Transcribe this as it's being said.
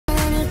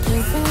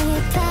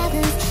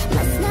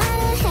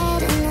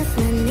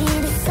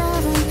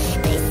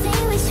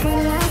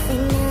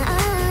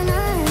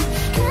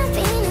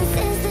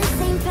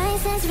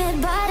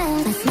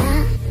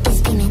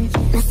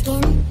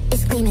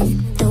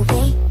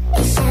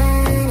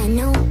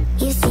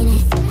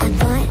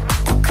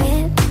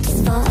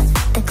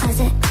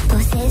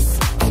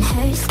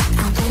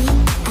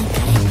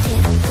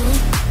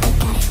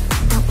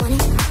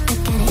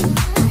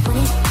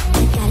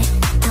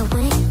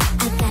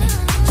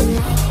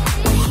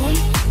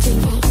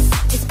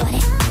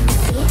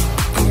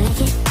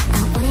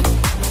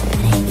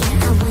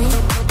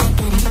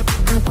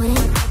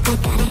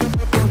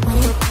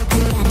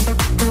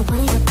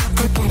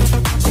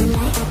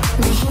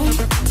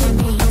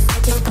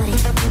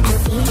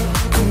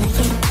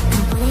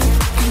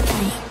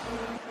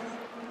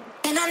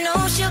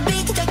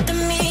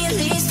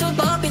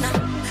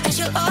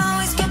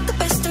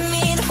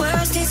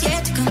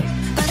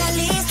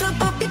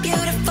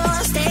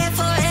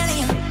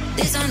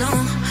know,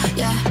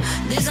 yeah,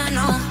 this I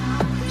know.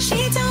 She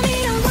told me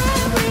don't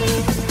worry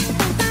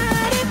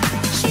about it.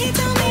 She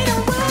told me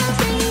don't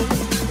worry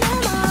no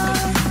more.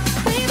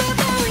 We both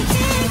know we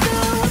can't go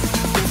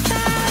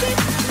without it.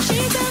 She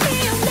told me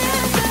I'll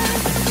never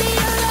be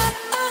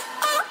alone.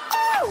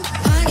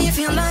 I can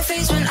feel my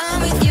face when I'm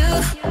with you,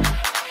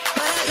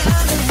 but I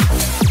love it.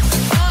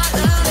 Oh, I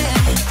love it.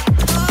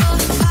 Oh,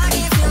 I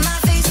can feel my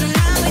face when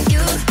I'm with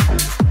you,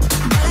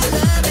 but I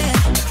love it.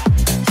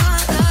 Oh,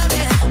 I love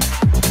it.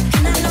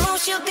 And I know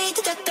she'll be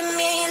the death of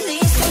me, at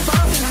least we're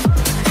both enough.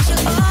 And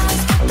she'll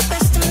always get the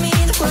best of me,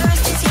 the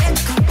worst is yet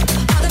to come.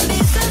 All the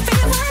bits of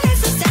freedom, one is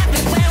just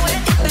everywhere.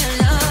 We're deep in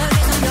love,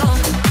 this I know,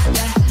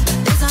 yeah,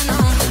 this I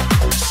know.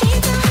 She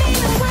told me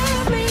don't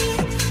worry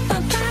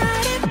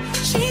about it.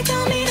 She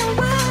told me don't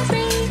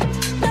worry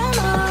no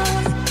more.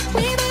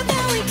 We both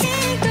know we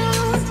can't go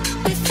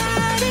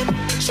without it.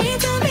 She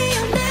told me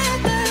I'll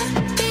never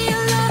be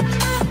alone.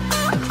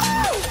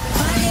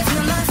 I can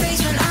feel my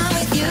face when I'm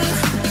with you,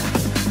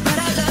 but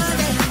I love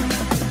it.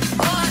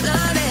 Oh, I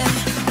love it.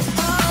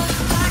 Oh,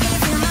 I can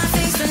feel my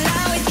face when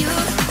I'm with you,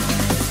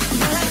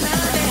 but I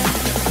love it.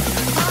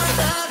 Oh, I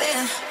love it.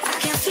 I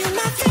can feel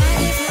my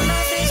face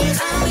when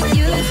I'm with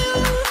you,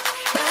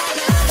 but I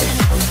love it.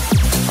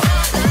 Oh,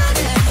 I love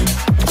it.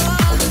 Oh,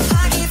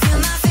 I can feel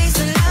my face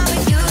when I'm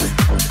with you,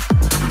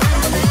 but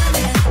I love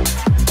it.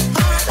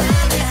 Oh, I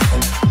love it.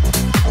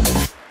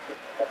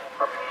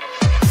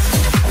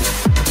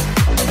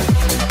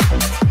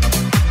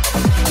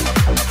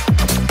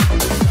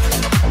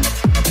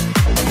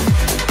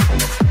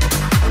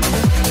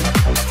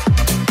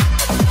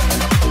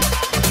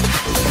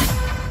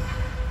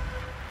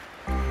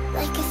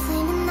 Like a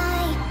flame at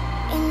night,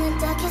 in the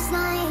darkest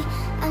night,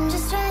 I'm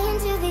just trying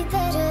to be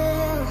better.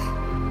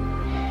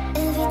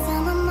 Every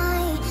time I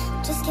might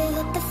just give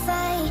up the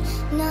fight,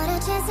 not a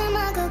chance I'm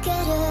a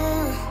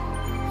go-getter.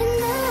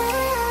 And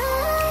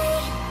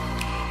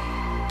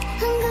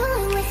I'm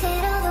going with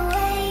it all the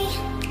way.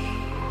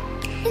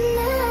 And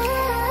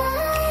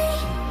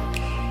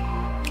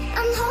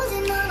I'm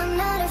holding on, I'm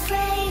not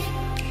afraid.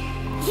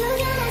 You're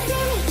gonna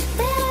see me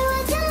better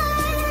what you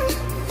learn.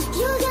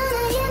 You're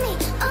gonna hear me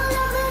all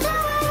over the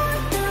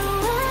world. The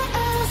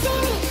world, see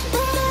me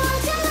better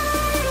what you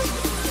learn.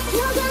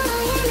 You're gonna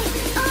hear me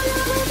all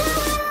over the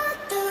world.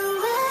 The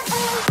world,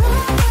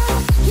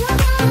 you're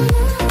gonna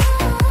know.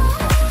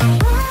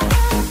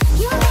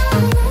 You're gonna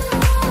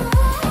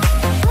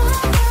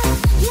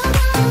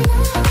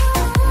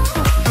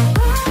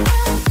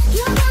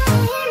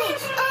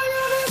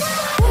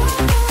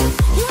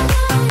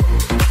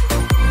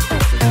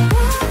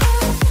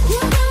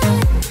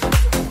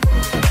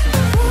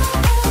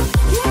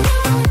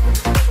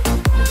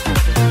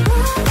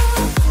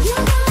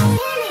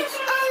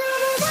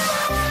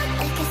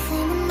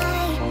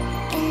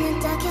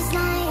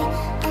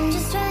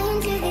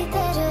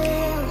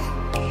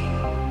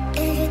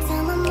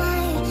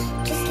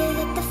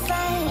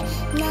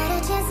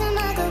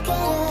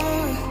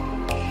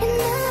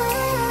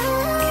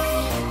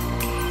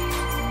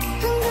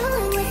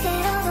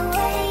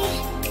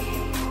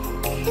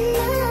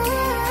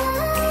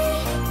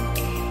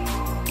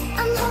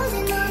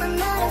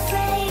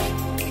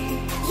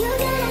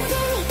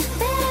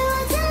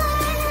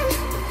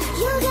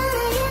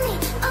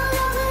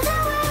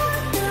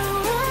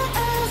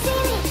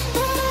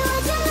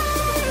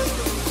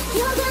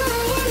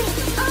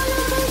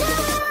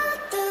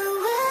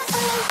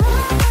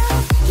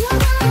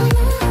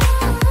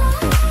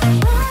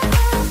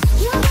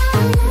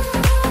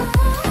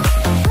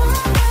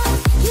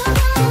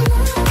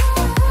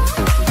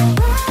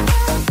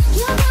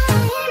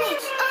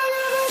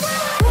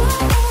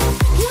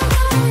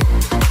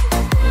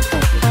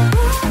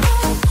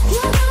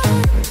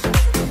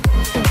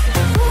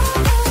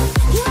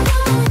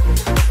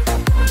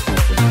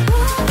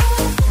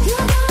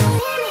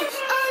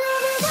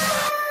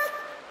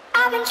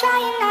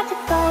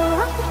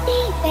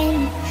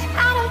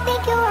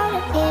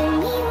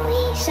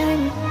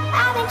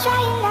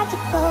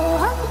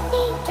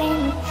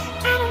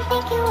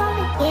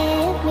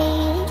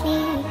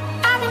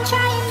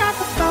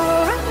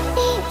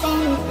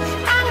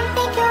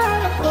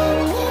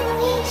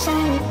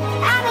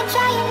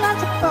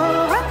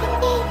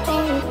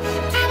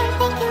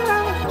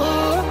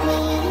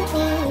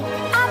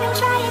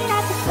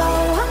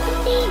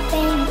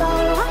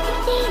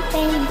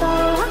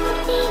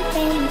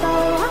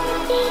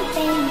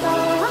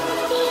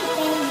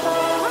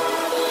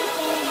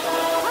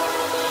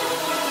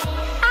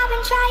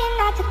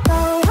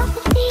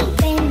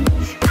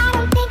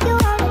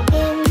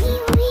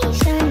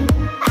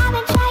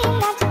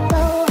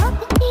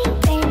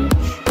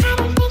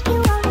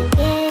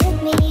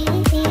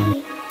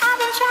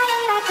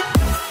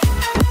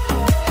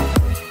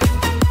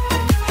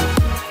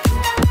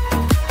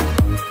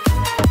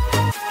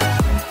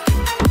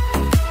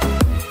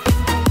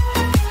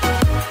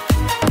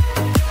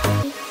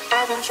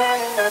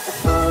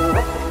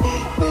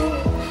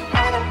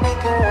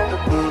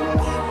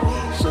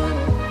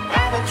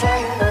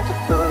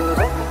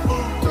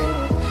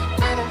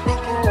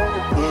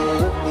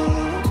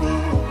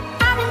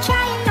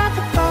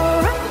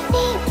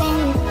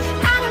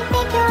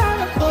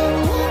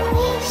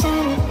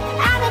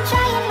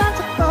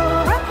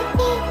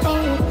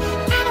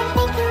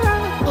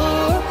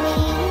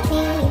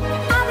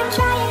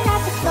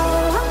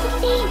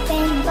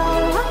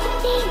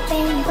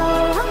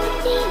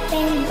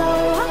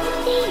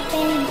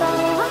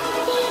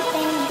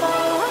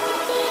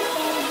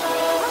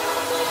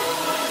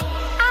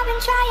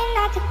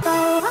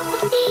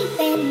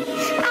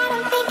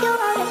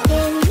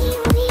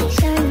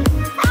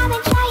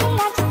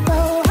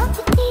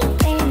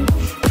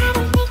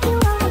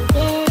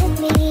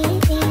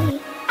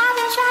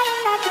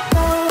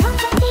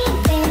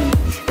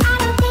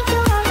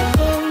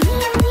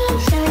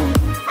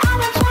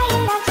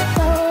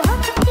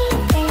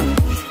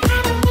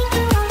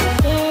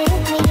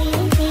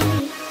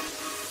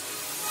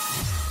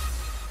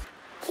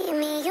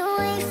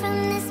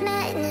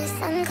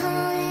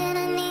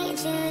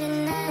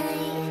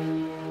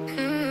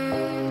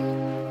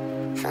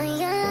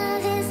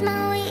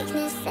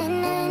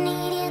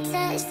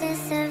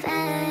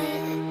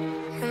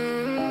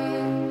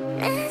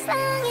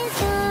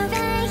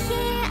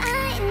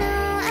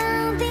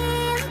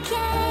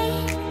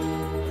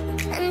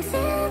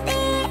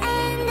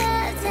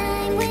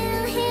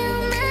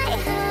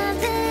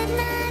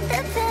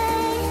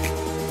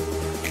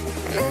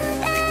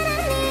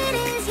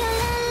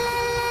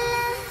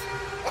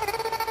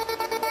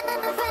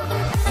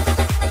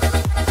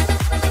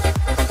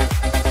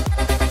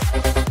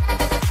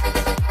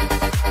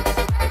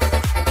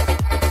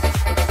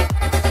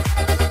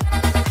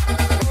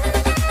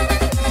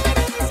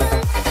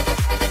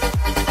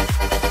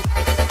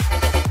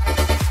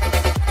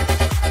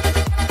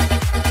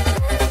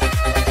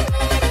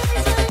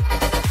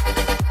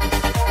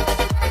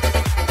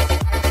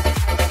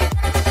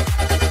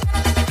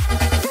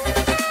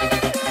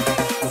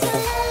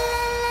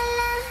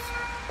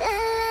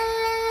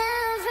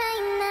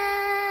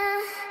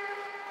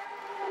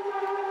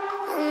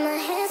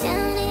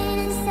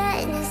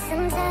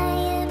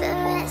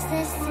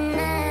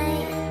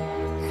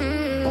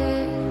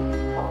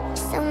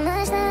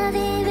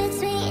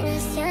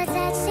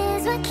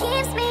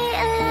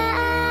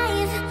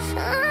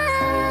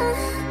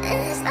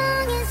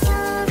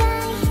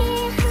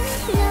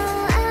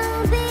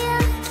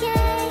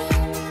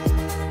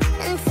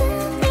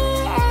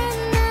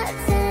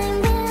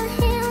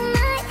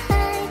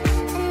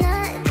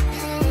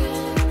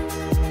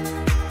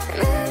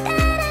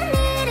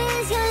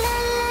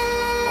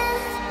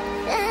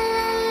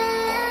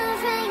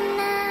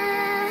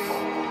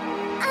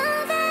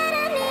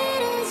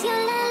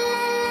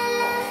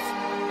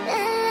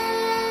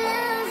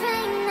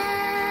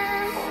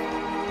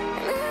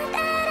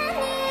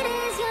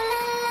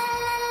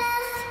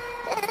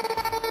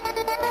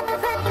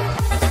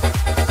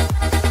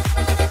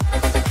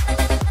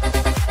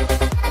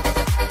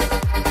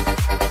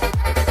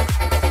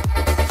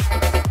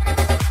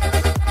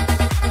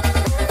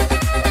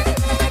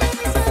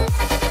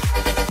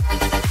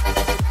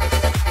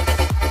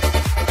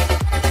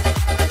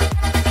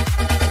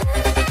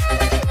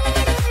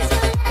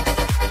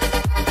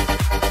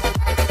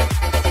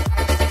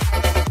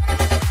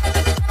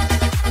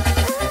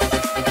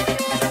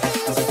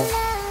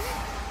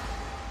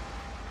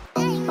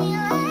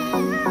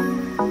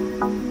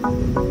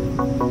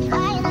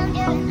Flying on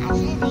pure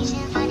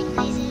imagination, finding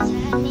places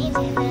where I need to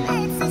be.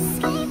 Let's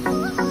escape.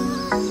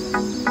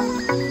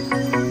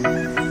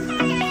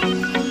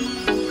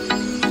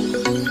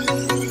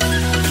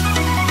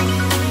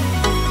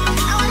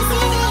 I wanna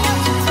see the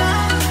oceans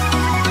roar.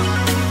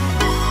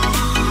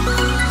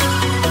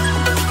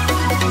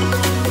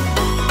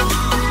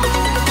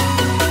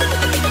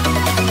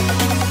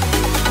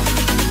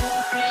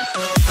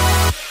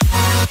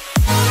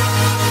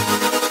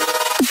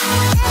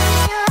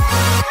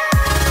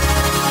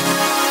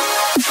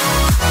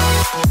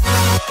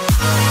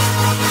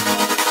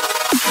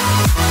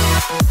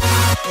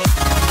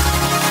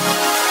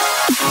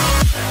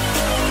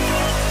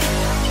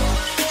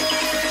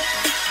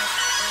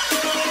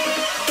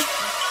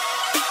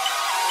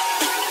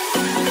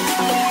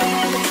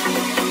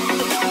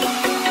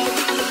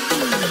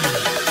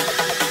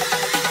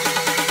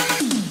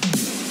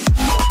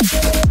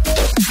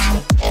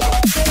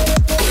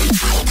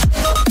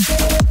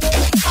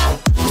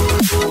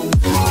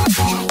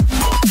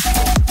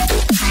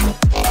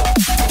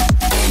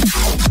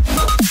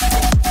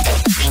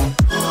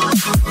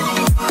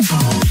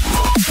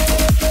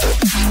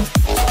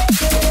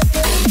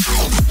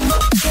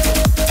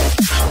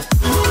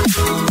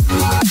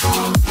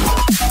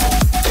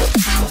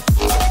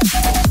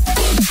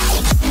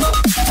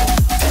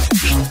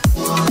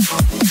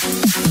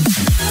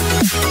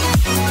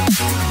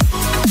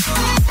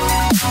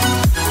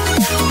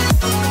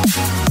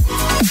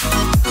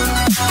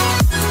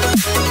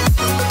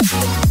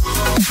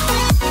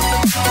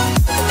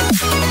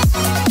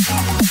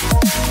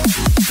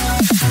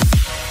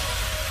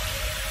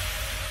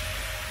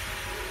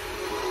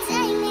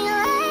 Take me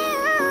away.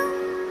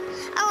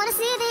 I wanna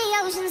see the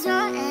oceans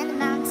roar and the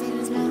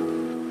mountains melt.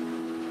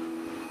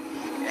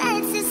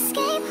 Let's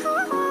escape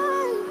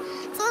home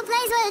to a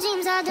place where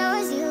dreams are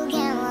doors you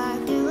can't walk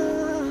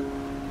through.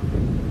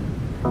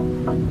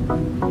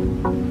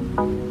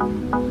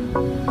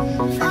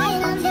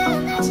 Flying on pure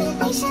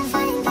imagination,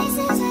 finding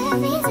places where I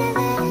need to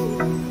be.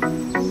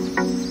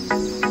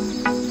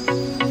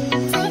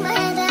 Take my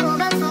hand and we'll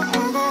run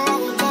forever.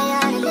 Every day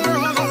on a new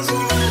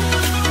adventure.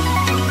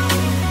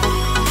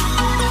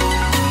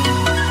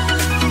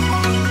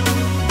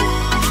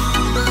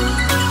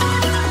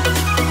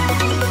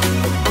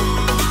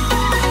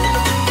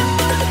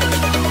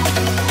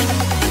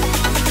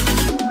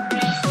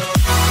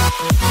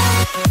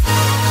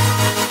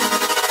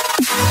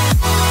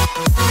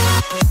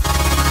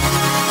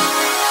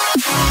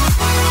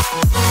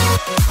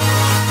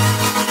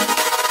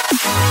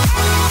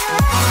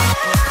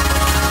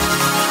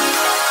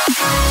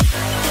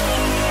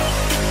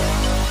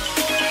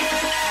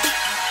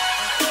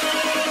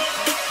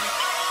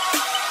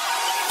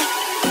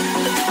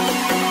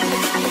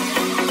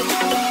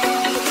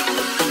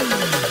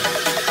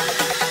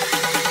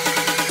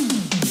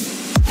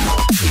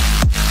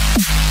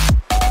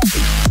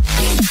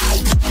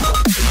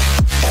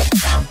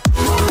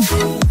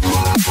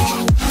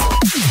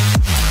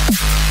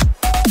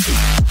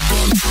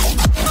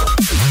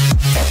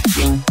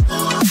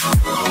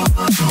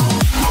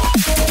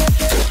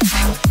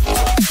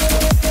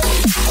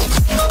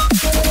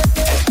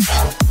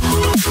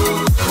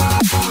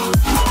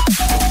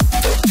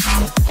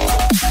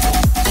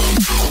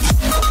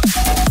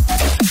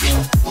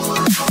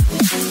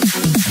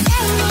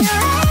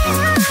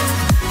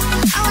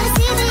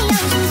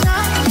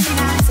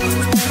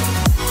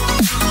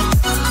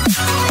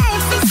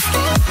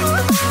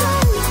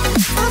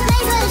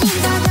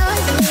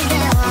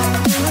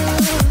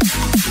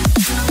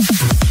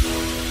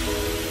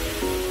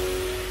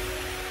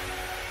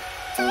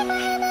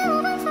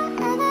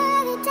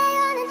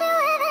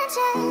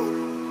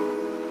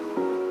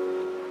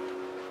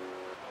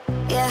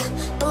 Yeah,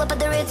 pull up at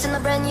the Ritz in a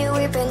brand new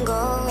whip and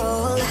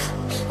gold,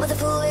 with a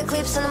full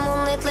eclipse and the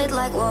moonlit lit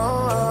like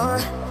war.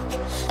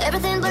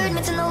 Everything blurred,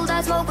 mixing old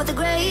eyes smoke with the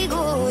grey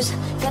goose.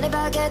 Got it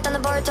baguette on the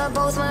bar top,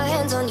 both my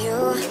hands on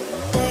you.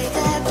 Take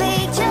that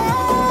picture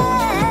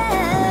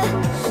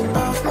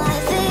of my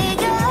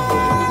figure.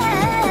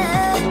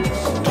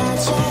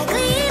 Gotcha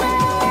clearer.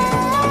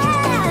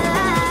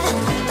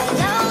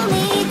 Allow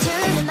me to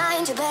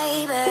remind you,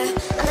 baby,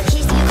 I'm the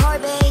keys to your car,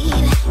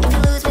 babe. If you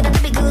lose me, then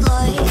it'll be good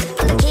luck.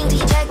 I'm the king to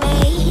your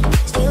checkmate.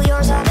 Steal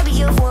yours, I'll baby,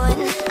 you've won.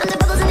 I'm the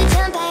bubbles in the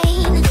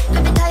champagne.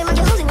 Grip it tight like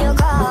you're holding your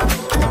cup.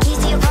 I'm the keys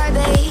to your car,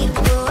 babe.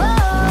 Oh,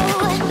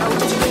 oh,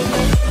 did you leave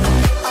me?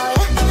 Oh,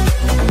 yeah.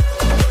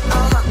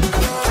 Uh-huh.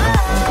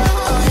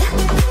 Oh, yeah.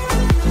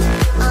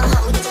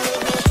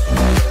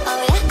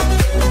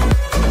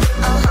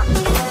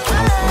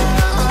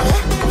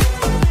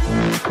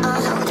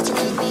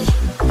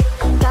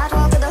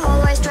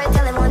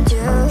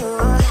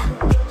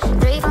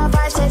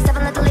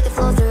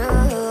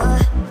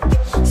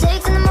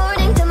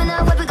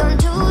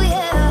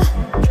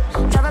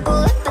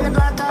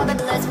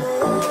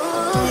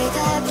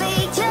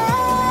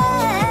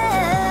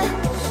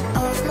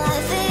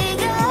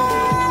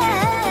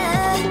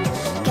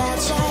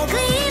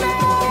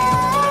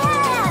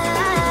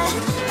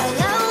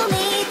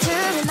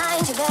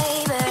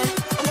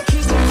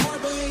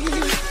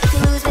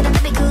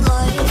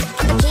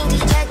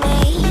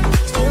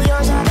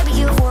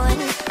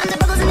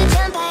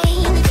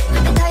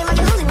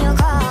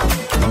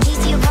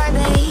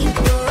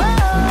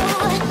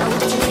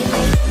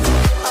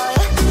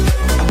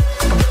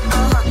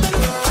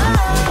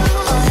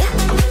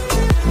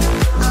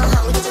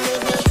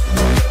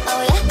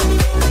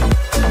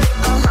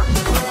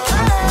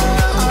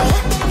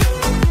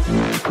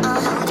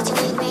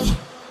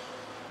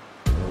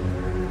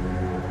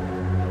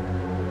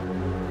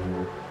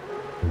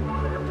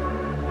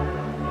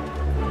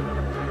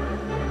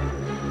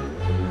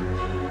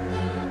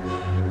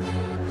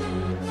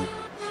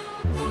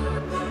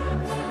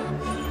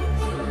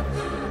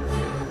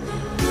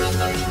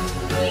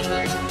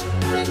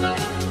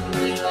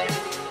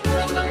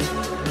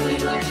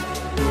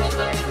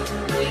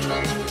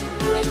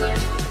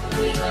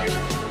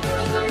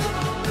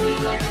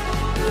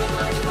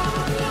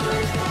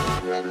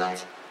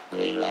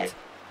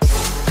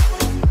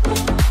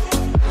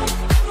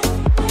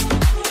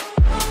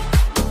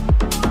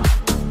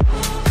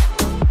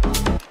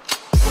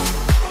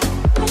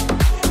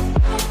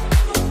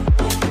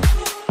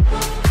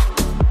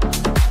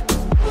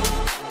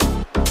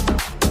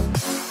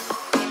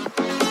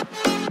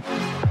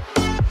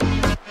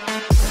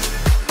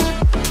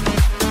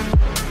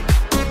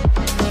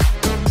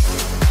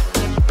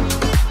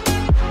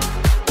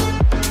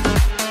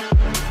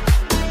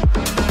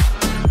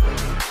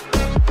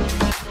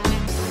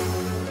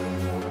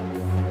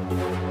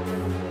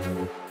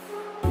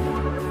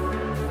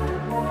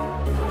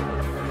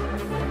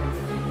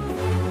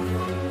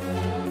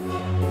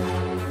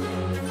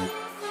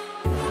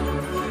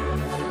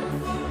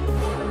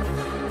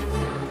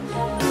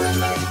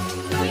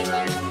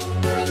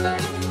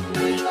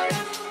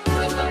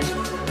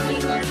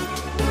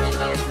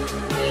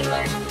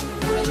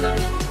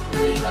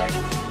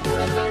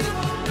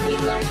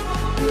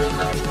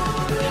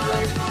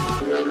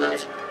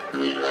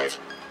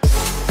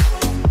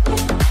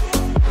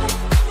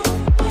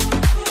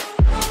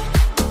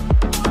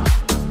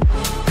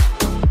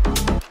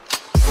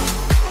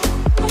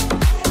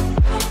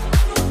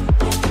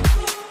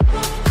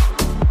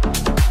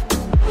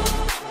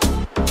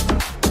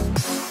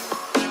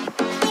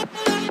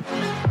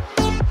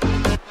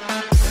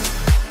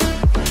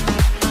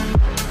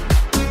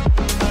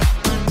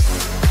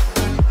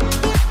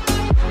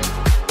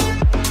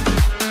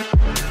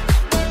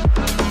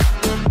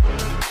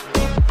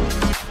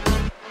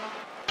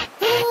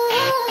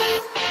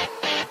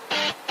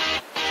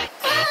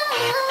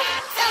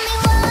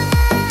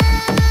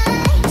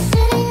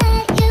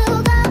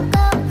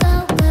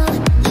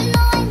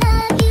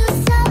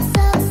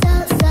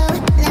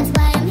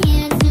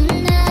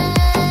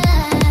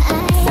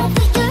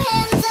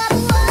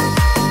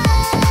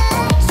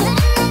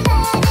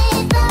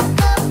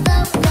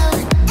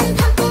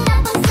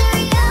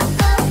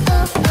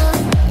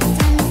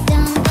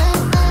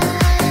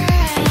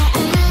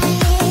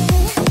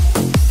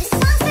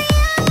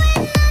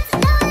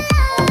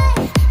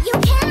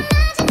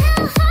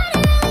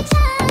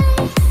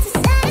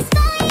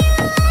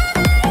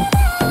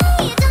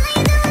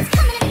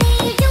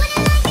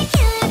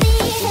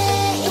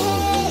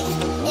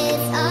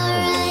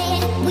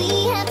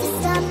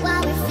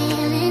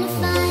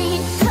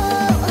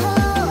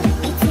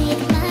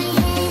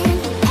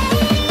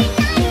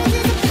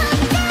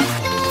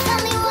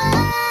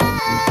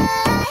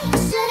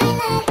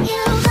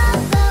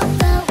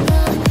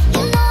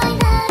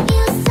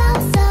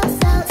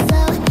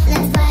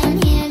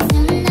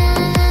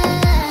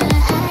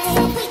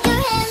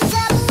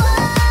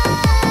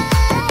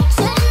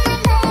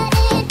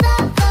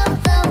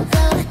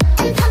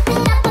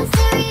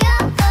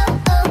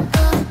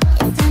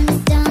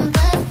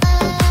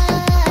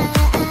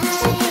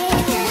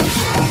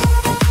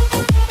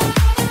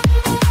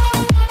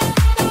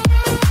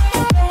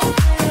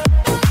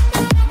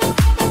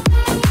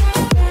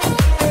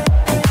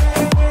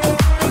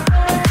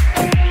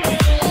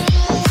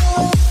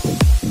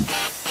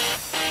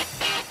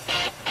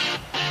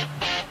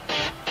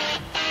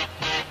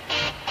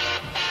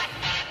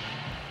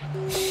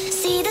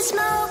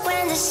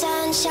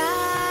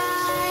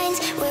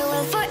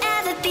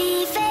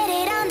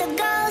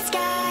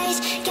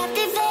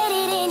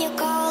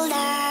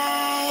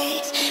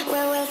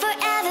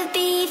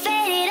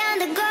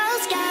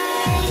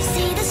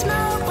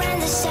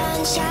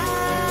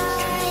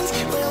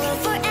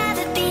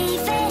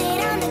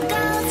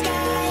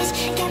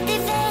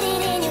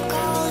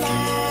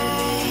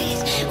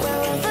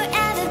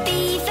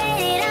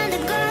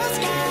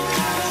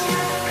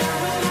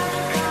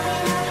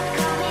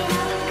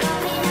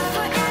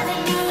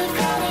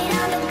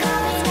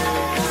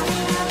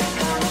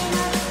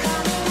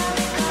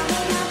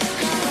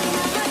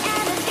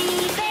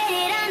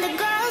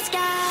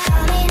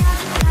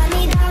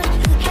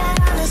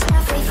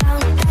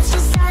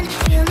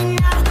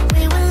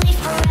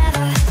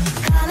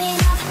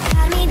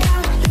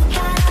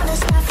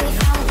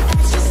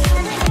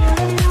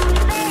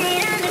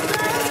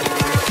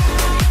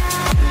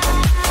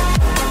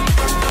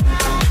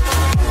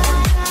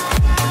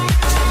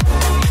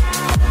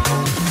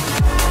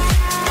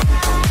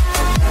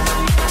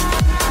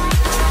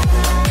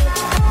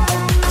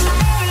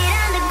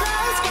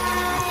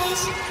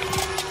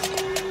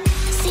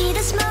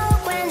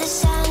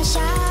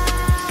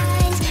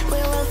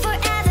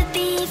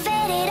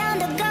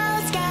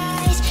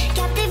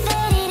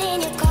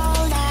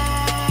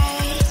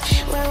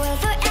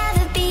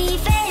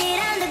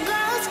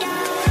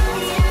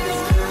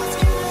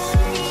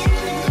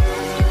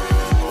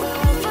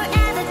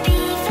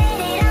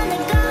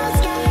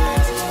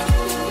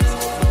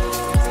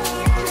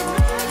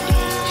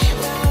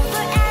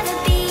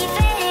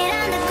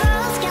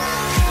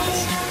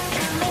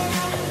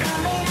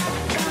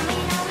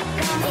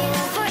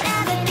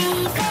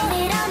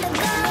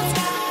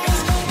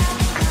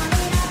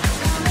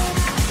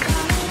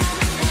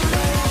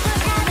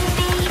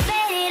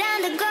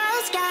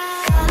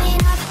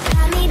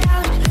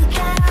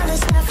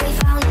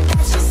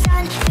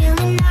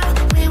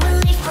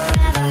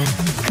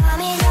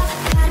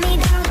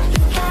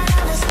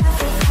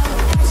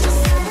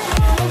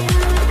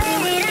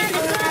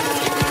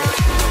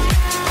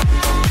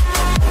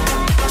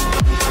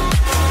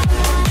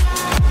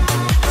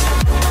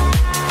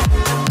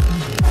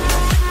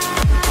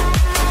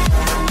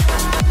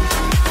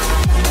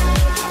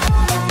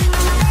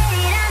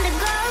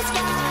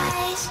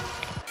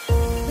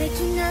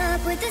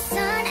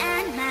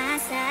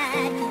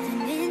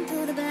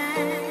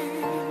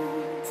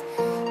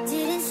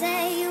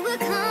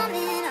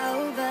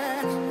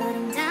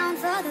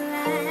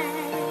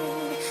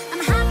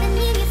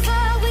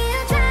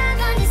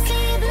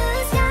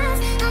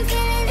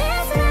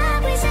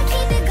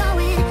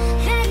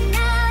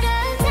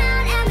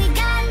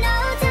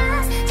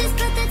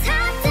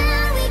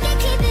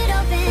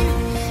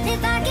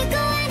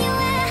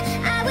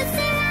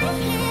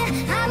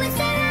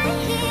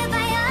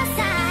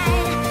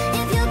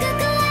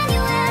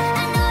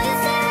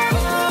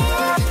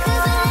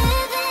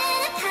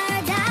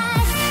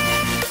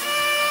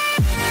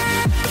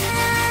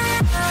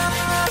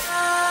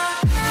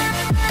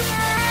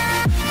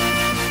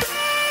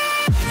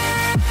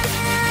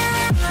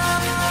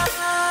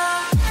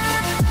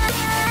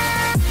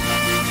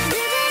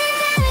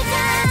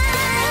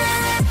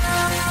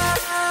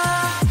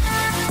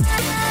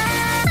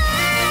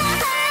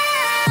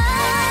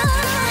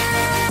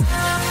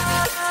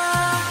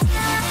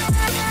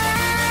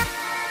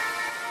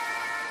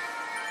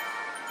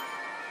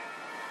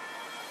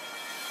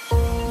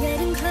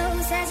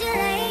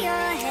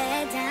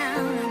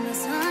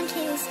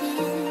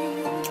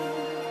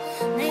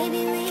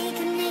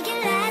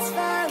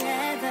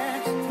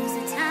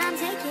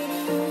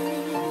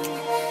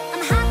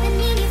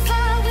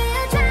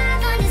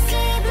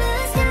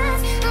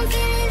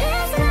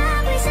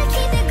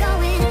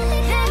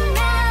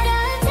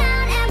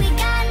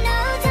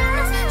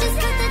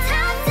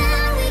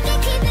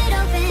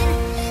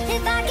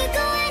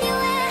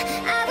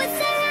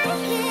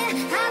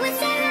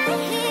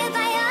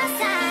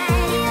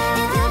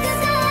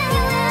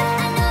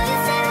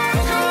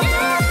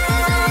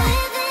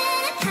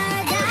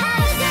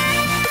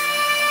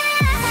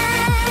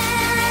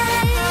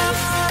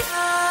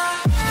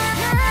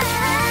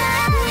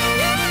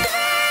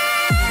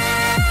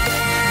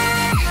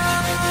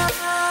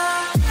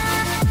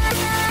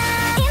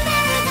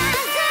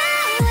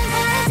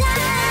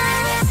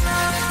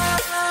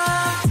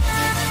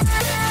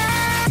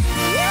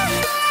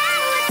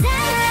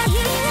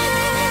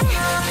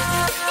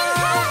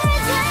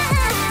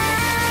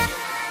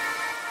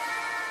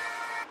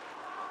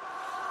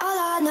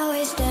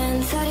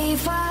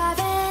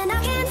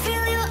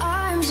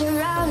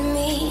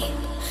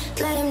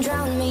 let him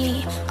drown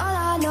me. All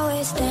I know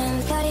is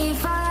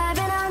 10:35,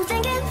 and I'm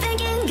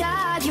thinking,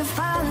 God, you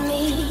found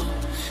me,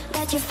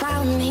 that you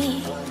found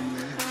me.